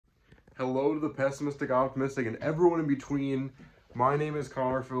Hello to the pessimistic, optimistic, and everyone in between. My name is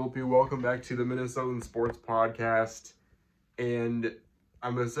Connor Philippi. Welcome back to the Minnesotan Sports Podcast. And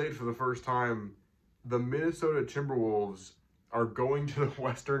I'm going to say it for the first time, the Minnesota Timberwolves are going to the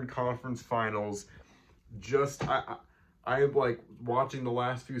Western Conference Finals. I am like watching the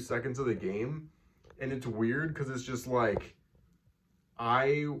last few seconds of the game, and it's weird because it's just like,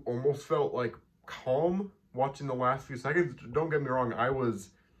 I almost felt like calm watching the last few seconds. Don't get me wrong, I was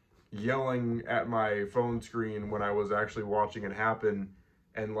yelling at my phone screen when I was actually watching it happen,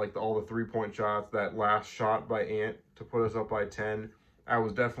 and like all the 3-point shots, that last shot by Ant to put us up by 10, I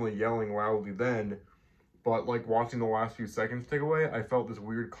was definitely yelling loudly then. But like watching the last few seconds tick away, I felt this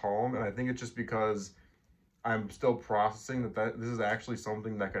weird calm, and I think it's just because I'm still processing that this is actually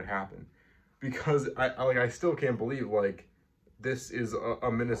something that could happen. Because I still can't believe like this is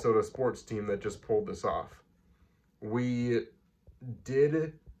a Minnesota sports team that just pulled this off. We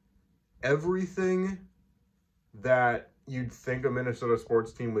did everything that you'd think a Minnesota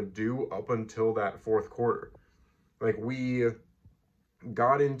sports team would do up until that fourth quarter. Like, we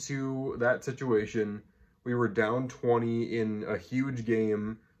got into that situation. We were down 20 in a huge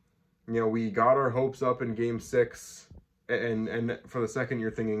game. You know, we got our hopes up in game 6. And for the second,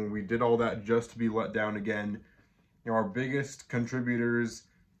 you're thinking we did all that just to be let down again. You know, our biggest contributors,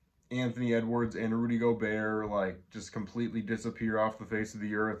 Anthony Edwards and Rudy Gobert, like, just completely disappear off the face of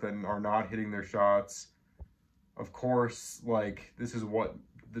the earth and are not hitting their shots. Of course, like, this is what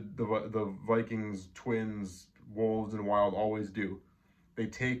the Vikings, Twins, Wolves, and Wild always do. They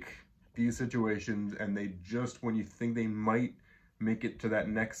take these situations and they just, when you think they might make it to that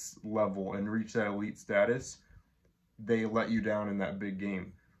next level and reach that elite status, they let you down in that big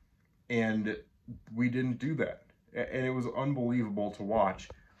game. And we didn't do that. And it was unbelievable to watch.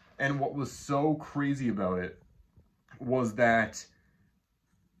 And what was so crazy about it was that,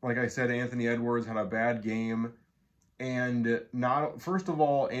 like I said, Anthony Edwards had a bad game. And first of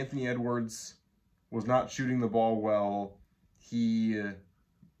all, Anthony Edwards was not shooting the ball well. He,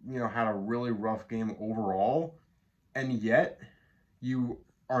 had a really rough game overall. And yet, you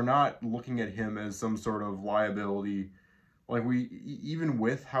are not looking at him as some sort of liability. Like, even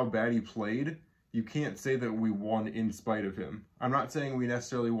with how bad he played, you can't say that we won in spite of him. I'm not saying we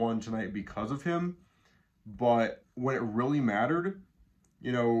necessarily won tonight because of him, but when it really mattered,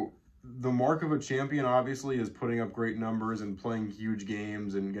 the mark of a champion obviously is putting up great numbers and playing huge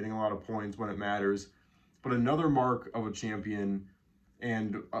games and getting a lot of points when it matters. But another mark of a champion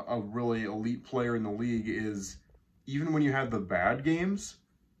and a really elite player in the league is, even when you have the bad games,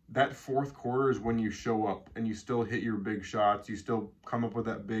 that fourth quarter is when you show up and you still hit your big shots. You still come up with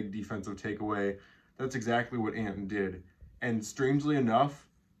that big defensive takeaway. That's exactly what Ant did. And strangely enough,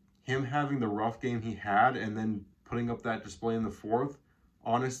 him having the rough game he had and then putting up that display in the fourth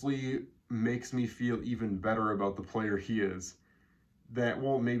honestly makes me feel even better about the player he is.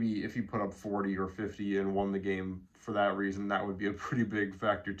 Maybe if he put up 40 or 50 and won the game for that reason, that would be a pretty big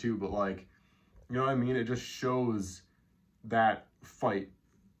factor too. But you know what I mean? It just shows that fight.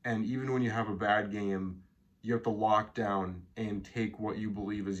 And even when you have a bad game, you have to lock down and take what you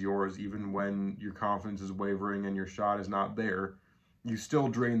believe is yours, even when your confidence is wavering and your shot is not there. You still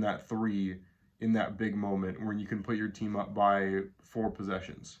drain that 3 in that big moment when you can put your team up by 4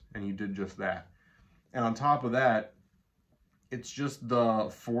 possessions. And he did just that. And on top of that, it's just the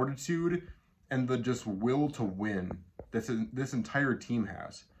fortitude and the just will to win that this entire team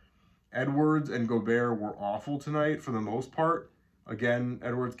has. Edwards and Gobert were awful tonight for the most part. Again,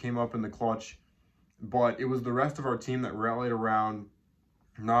 Edwards came up in the clutch, but it was the rest of our team that rallied around.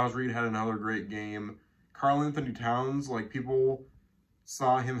 Naz Reid had another great game. Karl-Anthony Towns, people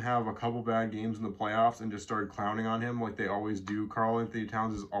saw him have a couple bad games in the playoffs and just started clowning on him like they always do. Karl-Anthony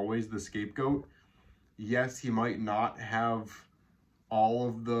Towns is always the scapegoat. Yes, he might not have all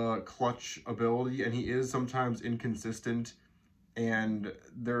of the clutch ability, and he is sometimes inconsistent. And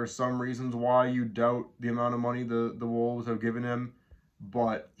there are some reasons why you doubt the amount of money the Wolves have given him,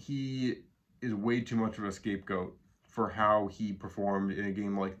 but he is way too much of a scapegoat for how he performed in a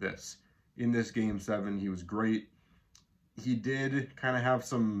game like this. In this game 7, he was great. He did kind of have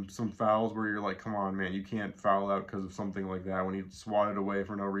some fouls where you're like, come on, man, you can't foul out because of something like that when he swatted away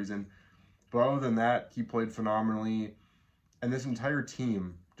for no reason. But other than that, he played phenomenally. And this entire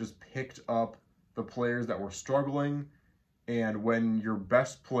team just picked up the players that were struggling. And when your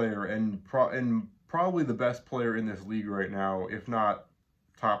best player, and probably the best player in this league right now, if not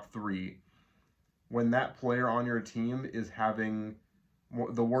top 3, when that player on your team is having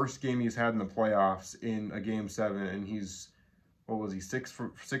the worst game he's had in the playoffs in a game 7, and he's, 6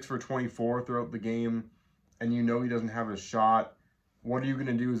 for 24 throughout the game, and he doesn't have a shot, what are you going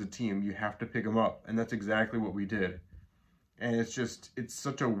to do as a team? You have to pick them up. And that's exactly what we did. And it's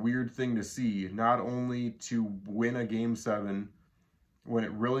such a weird thing to see, not only to win a Game 7 when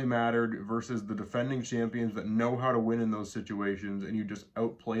it really mattered versus the defending champions that know how to win in those situations and you just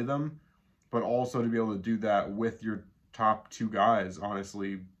outplay them, but also to be able to do that with your top two guys,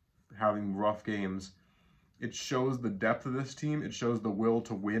 honestly, having rough games. It shows the depth of this team. It shows the will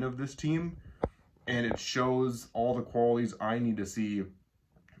to win of this team. And it shows all the qualities I need to see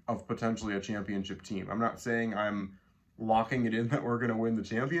of potentially a championship team. I'm not saying I'm locking it in that we're going to win the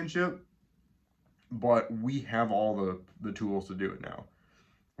championship, but we have all the tools to do it now.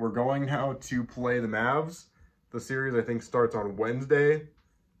 We're going now to play the Mavs. The series, I think, starts on Wednesday.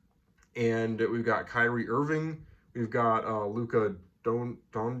 And we've got Kyrie Irving. We've got Luka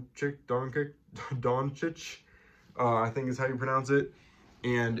Doncic, I think is how you pronounce it.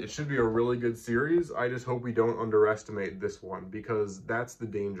 And it should be a really good series. I just hope we don't underestimate this one, because that's the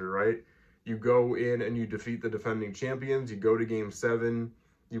danger, right? You go in and you defeat the defending champions. You go to Game 7.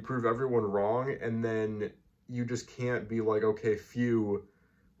 You prove everyone wrong. And then you just can't be like, okay, phew,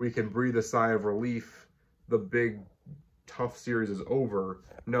 we can breathe a sigh of relief. The big, tough series is over.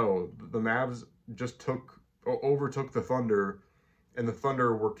 No, the Mavs just overtook the Thunder, and the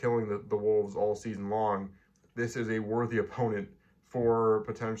Thunder were killing the Wolves all season long. This is a worthy opponent for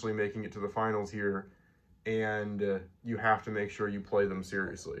potentially making it to the finals here, and you have to make sure you play them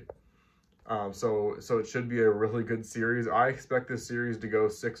seriously. So it should be a really good series. I expect this series to go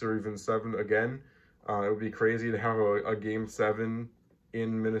 6 or even 7 again. It would be crazy to have a Game 7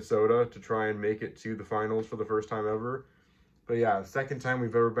 in Minnesota to try and make it to the finals for the first time ever. But yeah, second time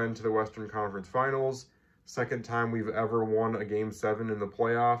we've ever been to the Western Conference Finals. Second time we've ever won a Game 7 in the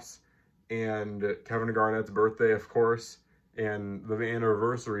playoffs. And Kevin Garnett's birthday, of course, and the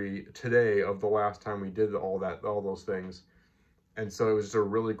anniversary today of the last time we did all those things. And so it was just a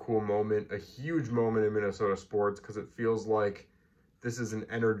really cool moment, a huge moment in Minnesota sports, because it feels like this is an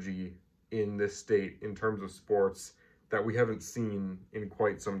energy in this state in terms of sports that we haven't seen in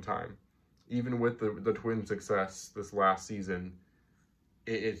quite some time. Even with the Twins' success this last season,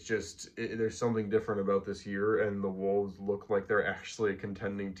 there's something different about this year, and the Wolves look like they're actually a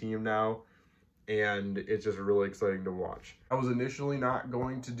contending team now, and it's just really exciting to watch. I was initially not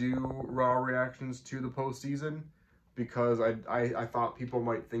going to do Raw reactions to the postseason because I thought people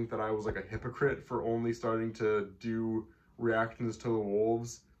might think that I was like a hypocrite for only starting to do reactions to the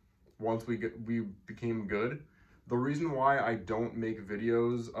Wolves once we became good. The reason why I don't make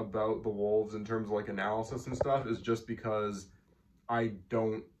videos about the Wolves in terms of like analysis and stuff is just because I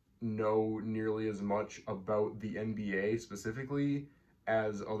don't know nearly as much about the NBA specifically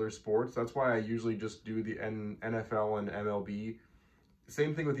as other sports. That's why I usually just do the NFL and MLB.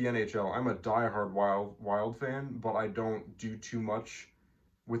 Same thing with the NHL. I'm a diehard Wild fan, but I don't do too much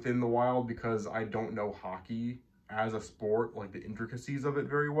within the Wild because I don't know hockey as a sport, like the intricacies of it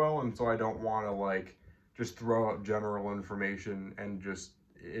very well, and so I don't want to like just throw out general information and just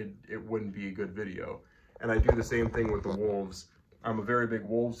it wouldn't be a good video. And I do the same thing with the Wolves. I'm a very big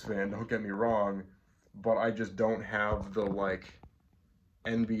Wolves fan, don't get me wrong, but I just don't have the like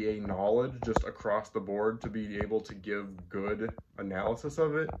NBA knowledge just across the board to be able to give good analysis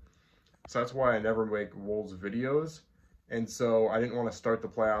of it. So that's why I never make Wolves videos. And so I didn't want to start the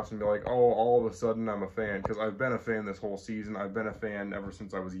playoffs and be like, oh, all of a sudden I'm a fan, because I've been a fan this whole season. I've been a fan ever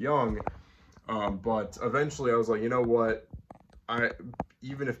since I was young. But eventually I was like, you know what?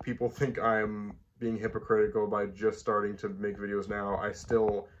 Even if people think I'm being hypocritical by just starting to make videos now,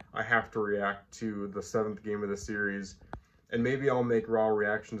 I have to react to the 7th game of the series. And maybe I'll make Raw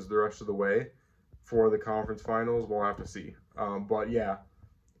reactions the rest of the way for the conference finals. We'll have to see. But yeah,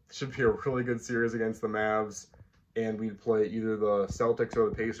 it should be a really good series against the Mavs. And we'd play either the Celtics or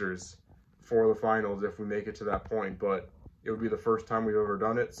the Pacers for the finals if we make it to that point. But it would be the first time we've ever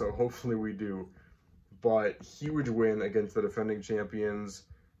done it, so hopefully we do. But huge win against the defending champions,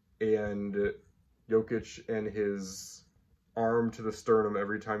 and Jokic and his arm to the sternum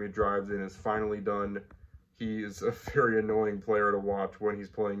every time he drives in is finally done. He is a very annoying player to watch when he's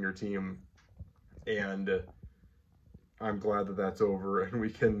playing your team, and I'm glad that that's over and we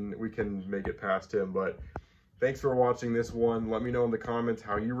can make it past him. But thanks for watching this one. Let me know in the comments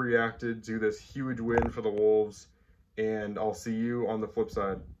how you reacted to this huge win for the Wolves, and I'll see you on the flip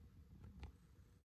side.